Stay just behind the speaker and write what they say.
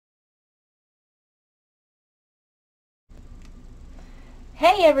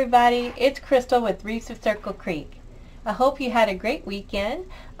Hey everybody, it's Crystal with Wreaths of Circle Creek. I hope you had a great weekend.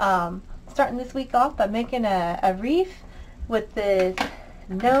 Starting this week off by making a wreath with this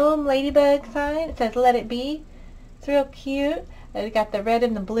Gnome Ladybug sign. It says "Let It Be." It's real cute. It's got the red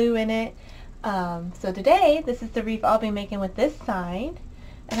and the blue in it. So today, this is the wreath I'll be making with this sign.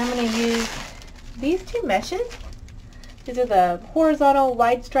 And I'm going to use these two meshes. These are the horizontal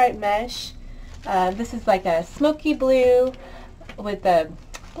wide stripe mesh. This is like a smoky blue with the,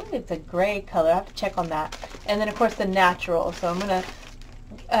 I believe it's a gray color. I have to check on that. And then of course the natural. So I'm going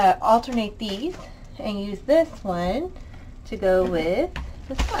to alternate these and use this one to go with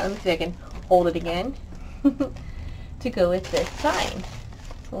this one. Let me see if I can hold it again. To go with this sign.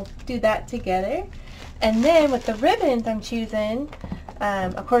 We'll do that together. And then with the ribbons I'm choosing,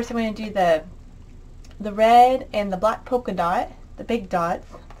 of course I'm going to do the red and the black polka dot, the big dots.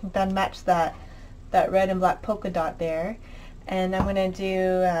 I think that'll match that red and black polka dot there. And I'm going to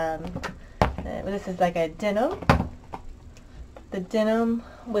do, this is like a denim. The denim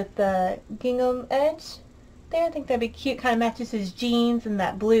with the gingham edge there. I think that'd be cute. Kind of matches his jeans and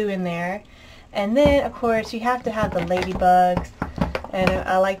that blue in there. And then, of course, you have to have the ladybugs. And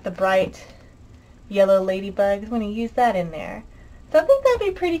I like the bright yellow ladybugs. I'm going to use that in there. So I think that'd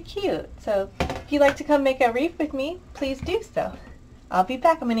be pretty cute. So if you'd like to come make a wreath with me, please do so. I'll be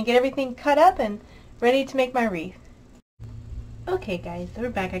back. I'm going to get everything cut up and ready to make my wreath. Okay guys, so we're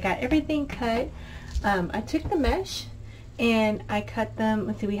back. I got everything cut. I took the mesh and I cut them.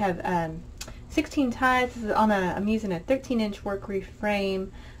 Let's see, we have 16 ties. This is on I'm using a 13-inch work wreath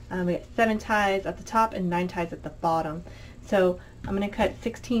frame. We got 7 ties at the top and 9 ties at the bottom. So I'm going to cut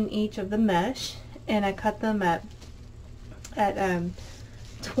 16 each of the mesh, and I cut them at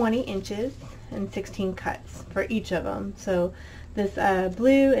 20 inches and 16 cuts for each of them. So this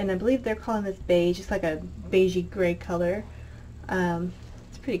blue, and I believe they're calling this beige, it's like a beigey gray color.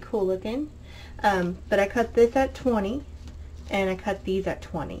 It's pretty cool looking. But I cut this at 20, and I cut these at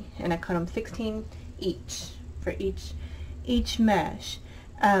 20, and I cut them 16 each for each mesh.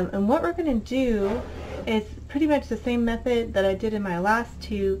 And what we're going to do is pretty much the same method that I did in my last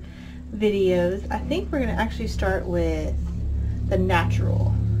 2 videos. I think we're going to actually start with the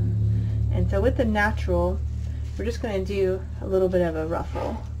natural. And so with the natural, we're just going to do a little bit of a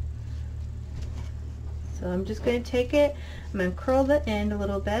ruffle. So I'm just going to take it, I'm going to curl the end a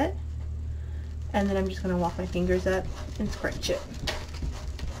little bit, and then I'm just going to walk my fingers up and scrunch it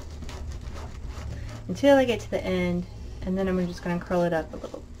until I get to the end, and then I'm just going to curl it up a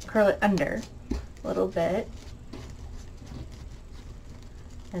little, curl it under a little bit,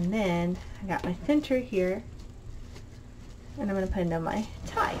 and then I got my center here, and I'm going to put it on my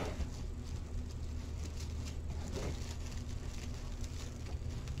tie.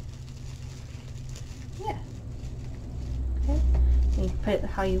 Yeah. Okay. And you can put it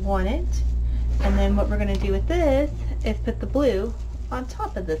how you want it. And then what we're going to do with this is put the blue on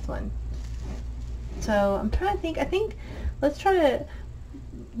top of this one. So I'm trying to think, I think, let's try to,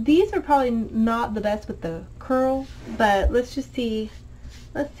 these are probably not the best with the curl, but let's just see,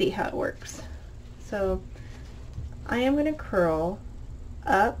 let's see how it works. So I am going to curl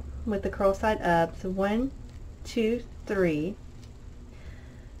up with the curl side up. So 1, 2, 3.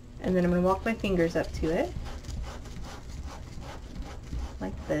 And then I'm going to walk my fingers up to it,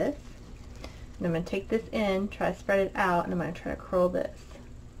 like this. And I'm going to take this in, try to spread it out, and I'm going to try to curl this.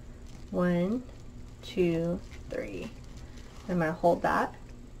 1, 2, 3. And I'm going to hold that,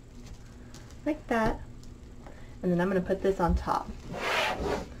 like that. And then I'm going to put this on top.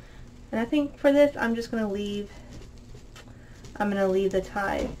 And I think for this, I'm just going to leave, the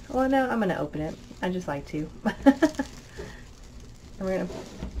tie. Well, no, I'm going to open it. I just like to. And we're going to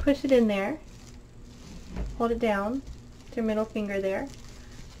push it in there, hold it down to your middle finger there,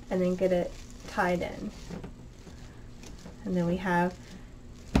 and then get it tied in. And then we have,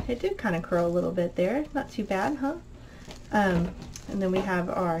 it did kind of curl a little bit there, not too bad, huh? And then we have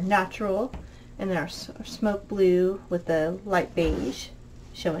our natural, and then our smoke blue with the light beige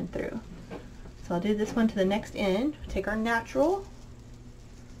showing through. So I'll do this one to the next end. Take our natural,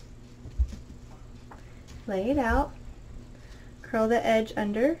 lay it out, curl the edge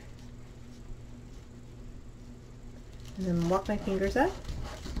under, and then walk my fingers up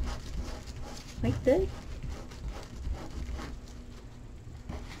like this,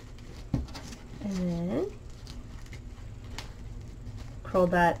 and then curl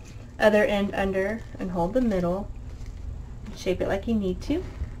that other end under and hold the middle, shape it like you need to, and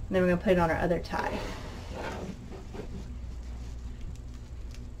then we're going to put it on our other tie.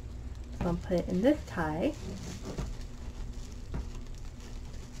 So I'll put it in this tie,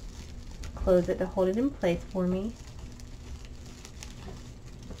 close it to hold it in place for me,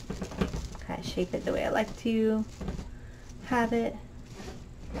 shape it the way I like to have it.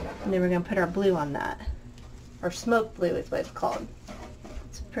 And then we're going to put our blue on that. Or smoke blue is what it's called.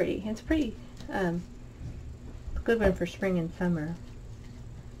 It's pretty. It's pretty good one for spring and summer.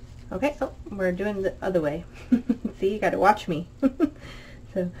 Okay, oh, we're doing the other way. See, you got to watch me.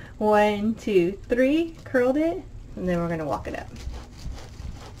 So 1, 2, 3, curled it, and then we're going to walk it up.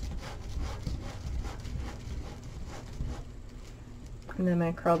 And then I'm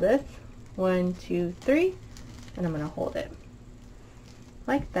going to curl this 1, 2, 3, and I'm going to hold it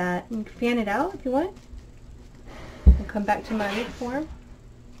like that. You can fan it out if you want. I'll come back to my wreath form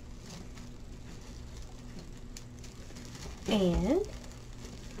and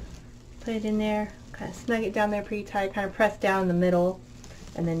put it in there, kind of snug it down there pretty tight, kind of press down in the middle,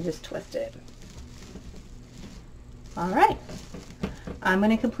 and then just twist it. Alright, I'm going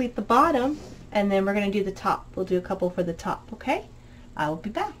to complete the bottom, and then we're going to do the top. We'll do a couple for the top, okay? I will be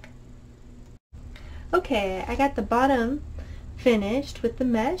back. Okay, I got the bottom finished with the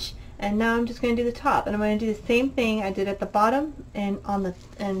mesh, and now I'm just going to do the top, and I'm going to do the same thing I did at the bottom and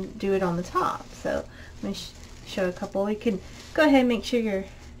do it on the top. So I'm going to show a couple. You can go ahead and make sure your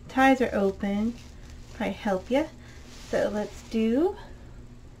ties are open, probably help you. So let's do,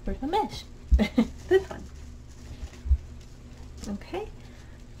 where's my mesh? This one. Okay,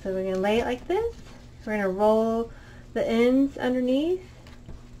 so we're going to lay it like this. We're going to roll the ends underneath,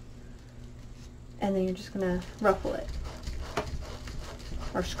 and then you're just going to ruffle it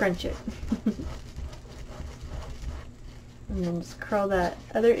or scrunch it. And then just curl that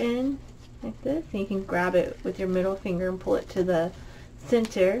other end like this, and you can grab it with your middle finger and pull it to the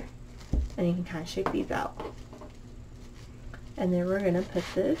center, and you can kind of shake these out. And then we're going to put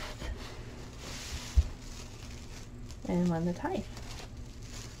this in one of the ties.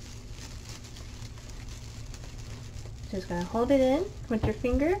 Just going to hold it in with your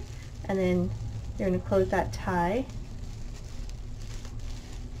finger, and then you're going to close that tie,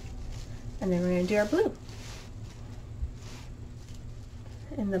 and then we're going to do our blue.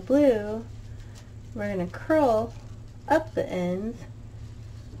 In the blue, we're going to curl up the ends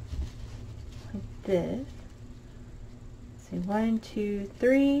like this. So 1, 2,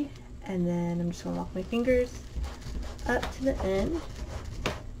 3, and then I'm just going to walk my fingers up to the end,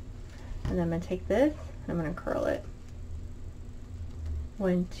 and then I'm going to take this and I'm going to curl it.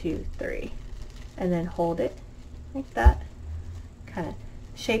 1, 2, 3, and then hold it like that. Kind of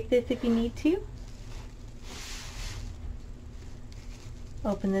shape this if you need to.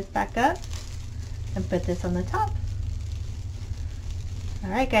 Open this back up and put this on the top.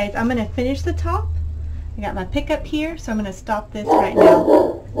 Alright guys, I'm going to finish the top. I got my pickup here, so I'm going to stop this right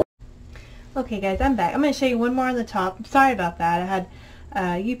now. Okay guys, I'm back. I'm going to show you one more on the top. I'm sorry about that. I had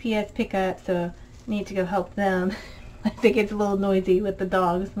UPS pickup, so I need to go help them. I think it's a little noisy with the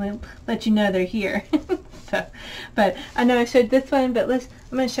dogs, and they'll let you know they're here. So, but I know I showed this one, but I'm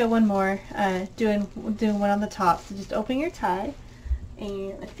going to show one more, doing one on the top. So just open your tie,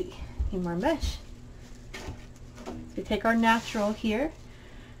 and let's see, need more mesh. So we take our natural here,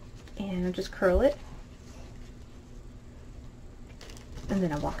 and I'll just curl it, and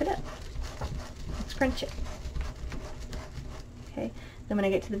then I'll walk it up. Let's crunch it. Okay, then when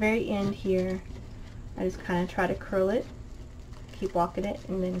I get to the very end here, I just kind of try to curl it, keep walking it,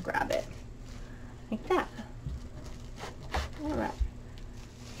 and then grab it. Like that. Alright.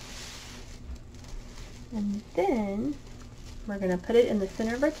 And then we're going to put it in the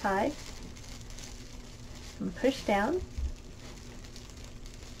center of our tie and push down.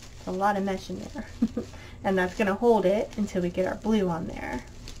 There's a lot of mesh in there. And that's going to hold it until we get our blue on there.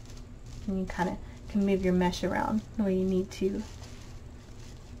 And you kind of can move your mesh around the way you need to.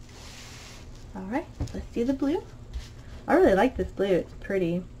 Alright, let's do the blue. I really like this blue, it's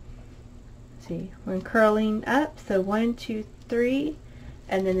pretty. Let's see, we're curling up, so 1, 2, 3,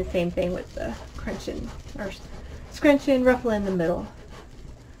 and then the same thing with the crunching, or scrunching, ruffle in the middle.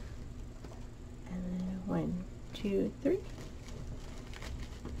 And then 1, 2, 3.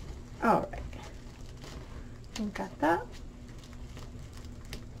 Alright, we got that.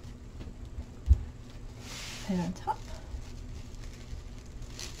 Put it on top.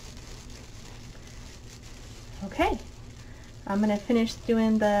 Okay, I'm going to finish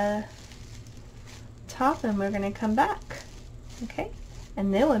doing the top, and we're going to come back. Okay,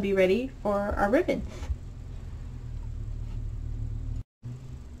 and then we'll be ready for our ribbons.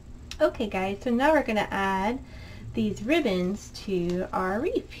 Okay guys, so now we're going to add these ribbons to our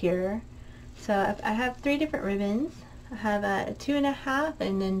wreath here. So I have 3 different ribbons. I have a 2.5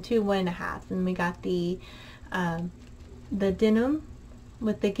 and then 2 1.5, and we got the Denim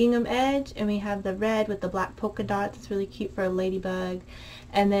with the gingham edge, and we have the red with the black polka dots. It's really cute for a ladybug.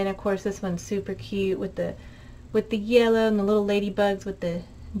 And then of course this one's super cute with the yellow and the little ladybugs with the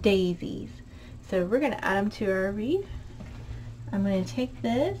daisies. So we're going to add them to our wreath. I'm going to take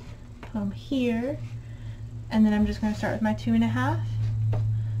this, put them here, and then I'm just going to start with my 2.5.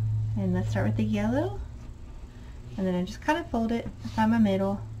 And let's start with the yellow. And then I just kind of fold it, find my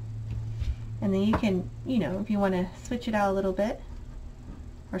middle. And then you can, you know, if you want to switch it out a little bit,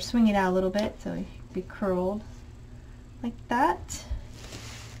 or swing it out a little bit so it can be curled like that.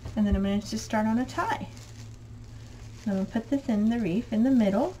 And then I'm going to just start on a tie. So I'm going to put this in the wreath in the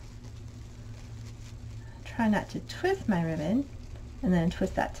middle. Try not to twist my ribbon, and then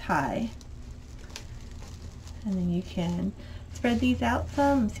twist that tie. And then you can spread these out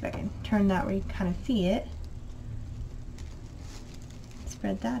some. Let's see if I can turn that where you can kind of see it.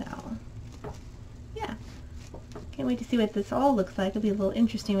 Spread that out. Yeah. Can't wait to see what this all looks like. It'll be a little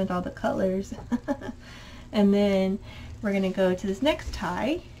interesting with all the colors. And then we're going to go to this next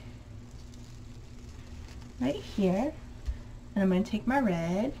tie right here. And I'm going to take my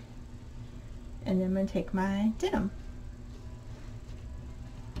red, and then I'm going to take my denim.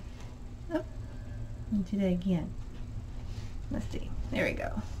 Oh, and do that again. Let's see. There we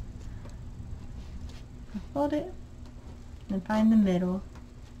go. Fold it, and find the middle,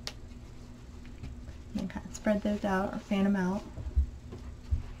 and kind of spread those out or fan them out.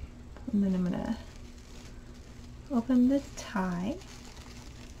 And then I'm going to open this tie.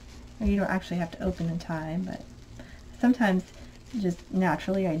 Or you don't actually have to open the tie, but sometimes just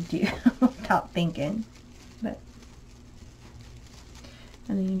naturally I do without thinking. And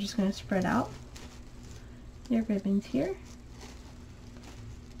then you're just going to spread out your ribbons here.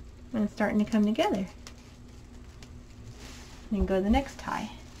 And it's starting to come together. And then go to the next tie.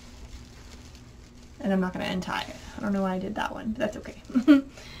 And I'm not going to untie it. I don't know why I did that one, but that's okay. So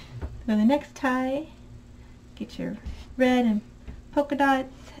the next tie, get your red and polka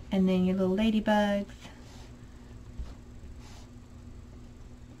dots, and then your little ladybugs.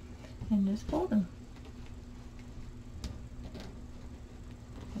 And just fold them.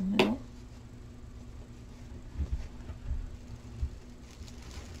 In the middle.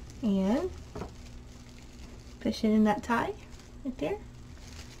 And push it in that tie right there.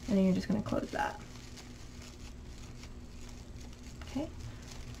 And then you're just going to close that. Okay.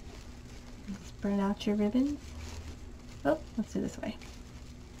 Spread out your ribbons. Oh, let's do this way.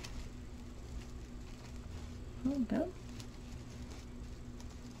 There we go.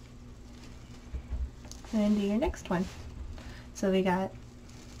 And do your next one. So we're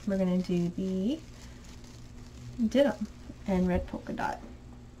going to do the denim and red polka dot.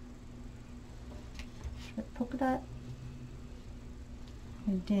 Red polka dot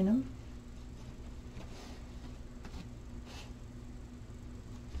and denim.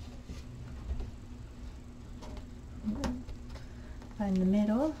 Find the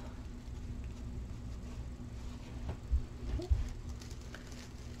middle.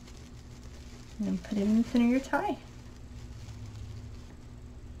 And then put it in the center of your tie.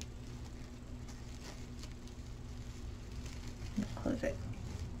 And close it.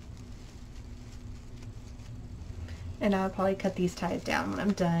 And I'll probably cut these ties down when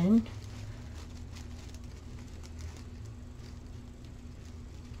I'm done.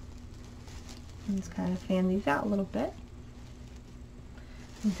 And just kind of fan these out a little bit.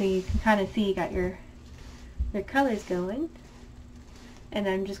 And so you can kind of see you got your colors going. And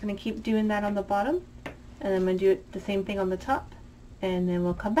I'm just going to keep doing that on the bottom, and I'm going to do it the same thing on the top, and then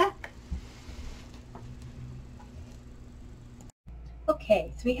we'll come back.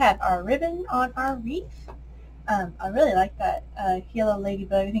 Okay, so we have our ribbon on our wreath. I really like that yellow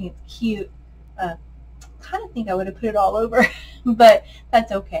ladybug. I think it's cute. Kind of think I would have put it all over, but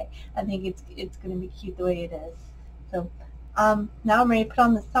that's okay. I think it's going to be cute the way it is. So now I'm ready to put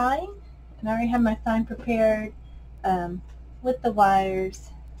on the sign, and I already have my sign prepared. With the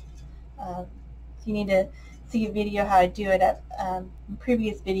wires. If you need to see a video how I do it, in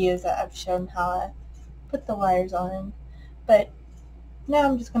previous videos I've shown how I put the wires on. But now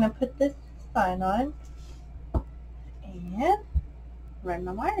I'm just going to put this sign on and run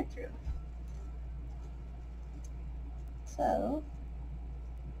my wire through. So,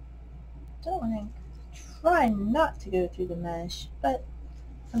 don't want to try not to go through the mesh, but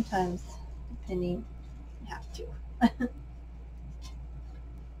sometimes, depending, you have to.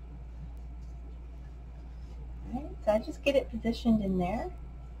 Alright, so I just get it positioned in there.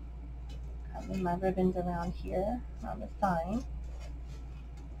 I'll move my ribbons around here, around the sign.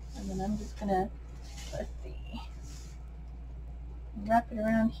 And then I'm just going to, let's see, wrap it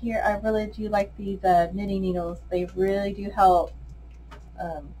around here. I really do like these knitting needles. They really do help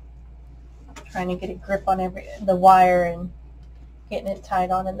trying to get a grip on the wire and getting it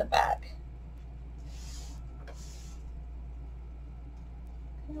tied on in the back.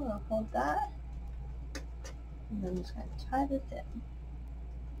 Okay, I'll hold that. And then I'm just going to tie this in.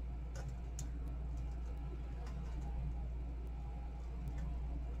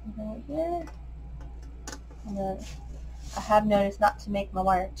 Right here. And then I have noticed not to make my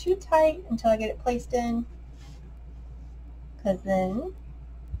wire too tight until I get it placed in, because then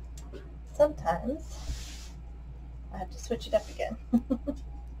sometimes I have to switch it up again.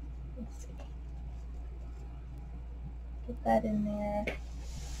 Let's see. Get that in there.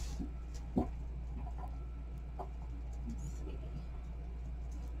 Let's see.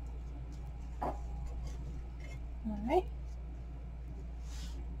 All right.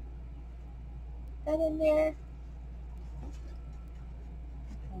 That in there.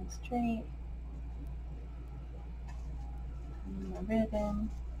 Go straight. And my ribbon.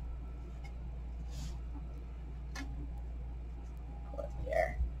 Pull it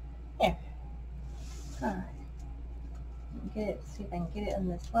there. There. Alright. Get it, see if I can get it in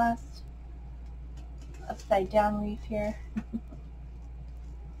this last upside down wreath here.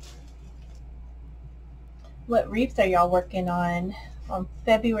 What wreaths are y'all working on? On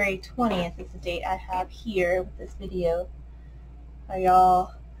February 20th is the date I have here with this video. Have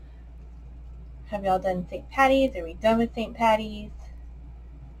y'all done St. Patty's? Are we done with St. Patty's?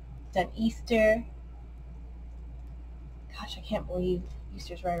 Done Easter? Gosh, I can't believe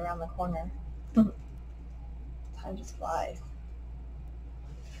Easter's right around the corner. Time just flies.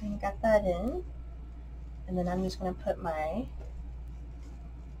 And got that in. And then I'm just going to put my,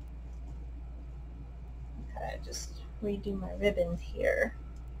 just redo my ribbons here.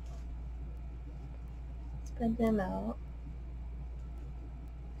 Spread them out.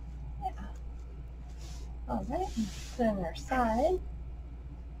 Yeah. Alright, put it on our side.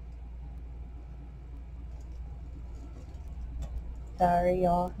 Sorry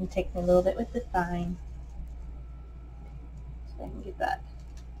y'all, it takes me a little bit with the sign. So I can get that.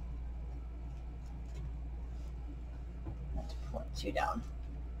 I have to pull it too down.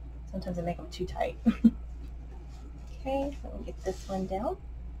 Sometimes I make them too tight. Okay, let me get this one down.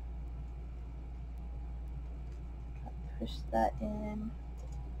 Push that in.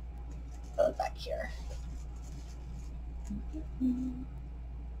 Fill it back here.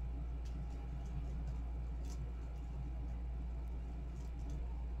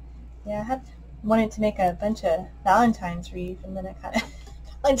 Yeah, I had wanted to make a bunch of Valentine's wreath, and then it kind of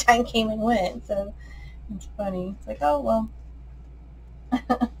Valentine came and went, so it's funny. It's like, oh well,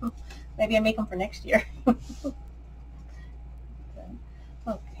 maybe I make them for next year.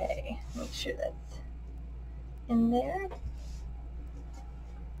 Okay, make sure that's in there.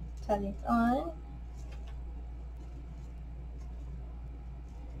 Tie these on.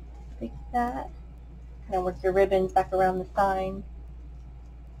 Fix that. Kind of work your ribbons back around the sign.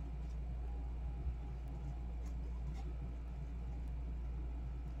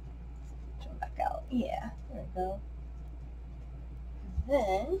 Turn back out. Yeah, there we go. And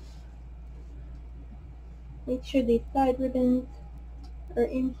then make sure these side ribbons are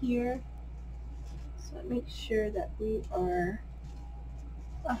in here. So make sure that we are,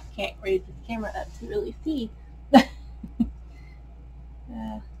 I can't raise this camera up to really see. Let's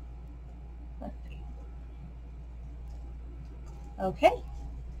see. Okay.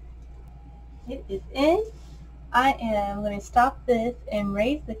 It is in. I am going to stop this and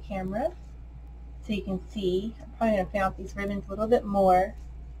raise the camera so you can see. I'm probably going to fan out these ribbons a little bit more.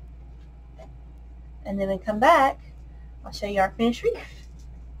 And then when we come back, I'll show you our finished wreath.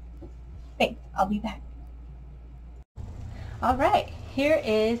 Thanks, I'll be back. Alright, here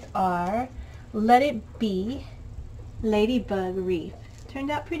is our Let It Be Ladybug wreath. Turned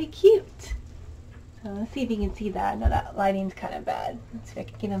out pretty cute. So let's see if you can see that. I know that lighting's kind of bad. Let's see if I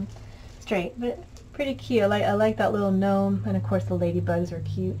can get them straight. But pretty cute. I like that little gnome, and of course the ladybugs are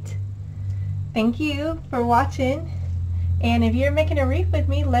cute. Thank you for watching. And if you're making a wreath with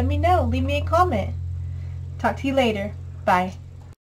me, let me know. Leave me a comment. Talk to you later. Bye.